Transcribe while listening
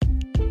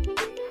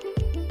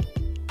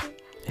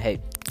Hey,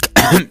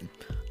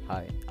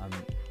 hi, I'm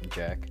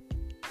Jack,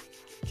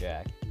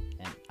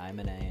 and I'm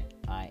an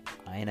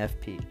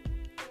INFP.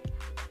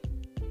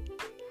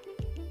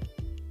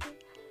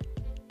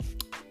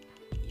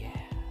 Yeah,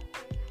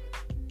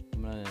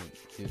 I'm gonna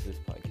use this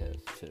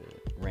podcast to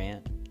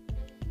rant,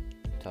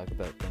 talk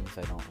about things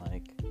I don't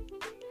like,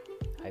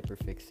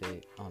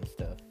 hyperfixate on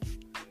stuff.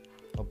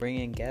 I'll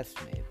bring in guests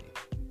maybe.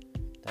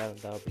 That'll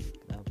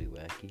be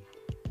wacky.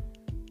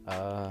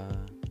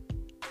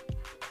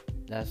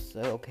 That's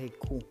okay.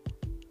 Cool.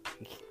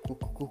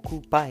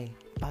 Bye.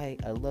 I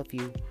love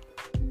you.